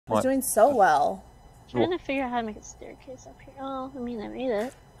He's doing so well. I'm trying to figure out how to make a staircase up here. Oh, I mean, I made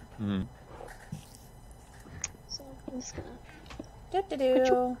it. Hmm. So I'm just gonna.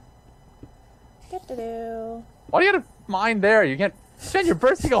 Do-do-do. Do-do-do. Why do you gotta mine there? You can't. Jen, you're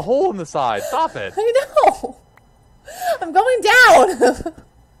bursting a hole in the side. Stop it. I know. I'm going down.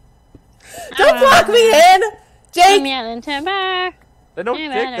 Don't block me in, Jake. Then don't dig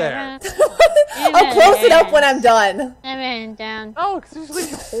there. I'll close it up when I'm done. Down. No, because you're just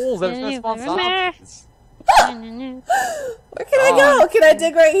leaving holes that are gonna spawn zombies. Where can I go? Can I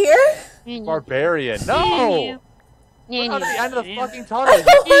dig right here? Barbarian. No! We're not at the end of the fucking tunnel, you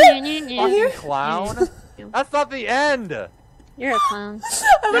fucking clown. That's not the end. You're a clown.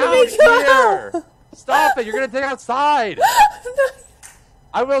 I'm gonna Down make you here. out. Stop it! You're gonna dig outside.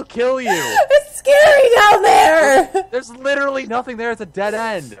 I will kill you. It's scary down there. There's literally nothing there. It's a dead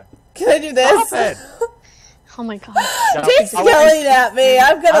end. Can I do this? Stop it. Oh my god. Jake's yelling at me.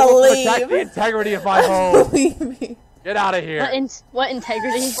 I'm gonna I will leave. protect the integrity of my home. Leave me. Get out of here. What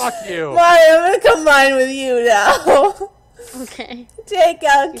integrity? Fuck you. Mario, I'm gonna combine with you now. Okay. Jake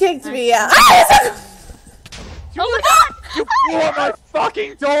kicked me out. Oh my god! You blew up my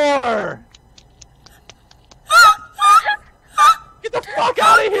fucking door! Get the fuck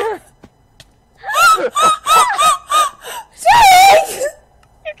out of here! Jake!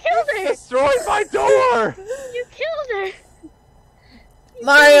 You killed her! Destroyed my door! You killed her!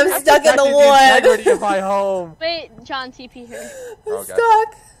 Mario, I'm stuck in the integrity wood. of my home. Wait, John, TP her. I'm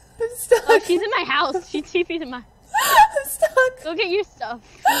stuck. I'm stuck. Oh, she's in my house. She TP'd in my. I'm stuck. Go get your stuff.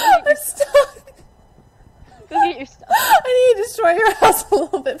 I'm stuck. Go get your stuff. I need to destroy your house a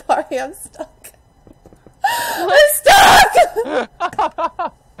little bit, Mario. I'm stuck. I'm stuck!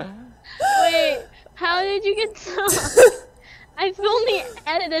 Wait, how did you get stuck? I've only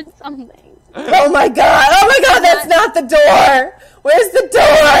edited something. Oh my god! Oh my god, that's not the door! Where's the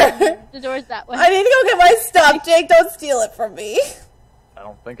door? The door's that way. I need to go get my stuff. Jake, don't steal it from me. I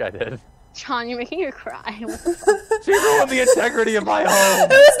don't think I did. John, you're making her cry. What the fuck? She ruined the integrity of my home.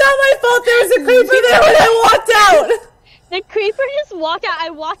 It was not my fault. There was a creeper there when I walked out. The creeper just walked out. I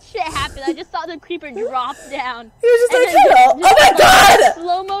watched it happen. I just saw the creeper drop down. He was just And like, then hello. Oh my god!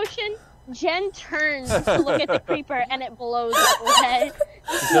 Slow motion. Jen turns to look at the creeper and it blows away.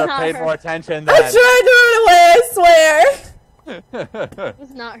 You should have paid more attention I then. tried to run away, I swear. It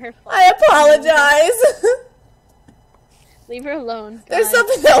was not her fault. I apologize. Leave her alone. There's God.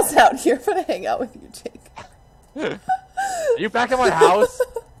 something else out here. I'm gonna hang out with you, Jake. Are you back at my house?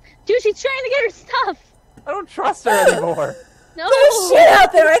 Dude, she's trying to get her stuff. I don't trust her anymore. No. There's shit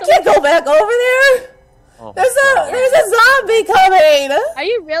out there. I can't go back over there. Oh There's a zombie coming. Are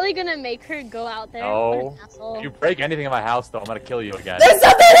you really gonna make her go out there? What No. an asshole. If you break anything in my house, though, I'm gonna kill you again. There's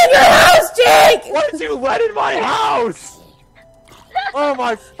something in your house, Jake. What did you let in my house? Oh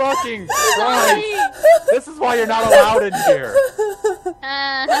my fucking Christ! This is why you're not allowed in here.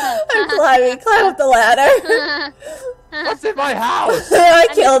 I'm climbing. Climb up the ladder. What's in my house? I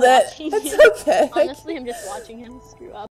I'm killed just it. watching It's you. okay. Honestly, I'm just watching him screw up.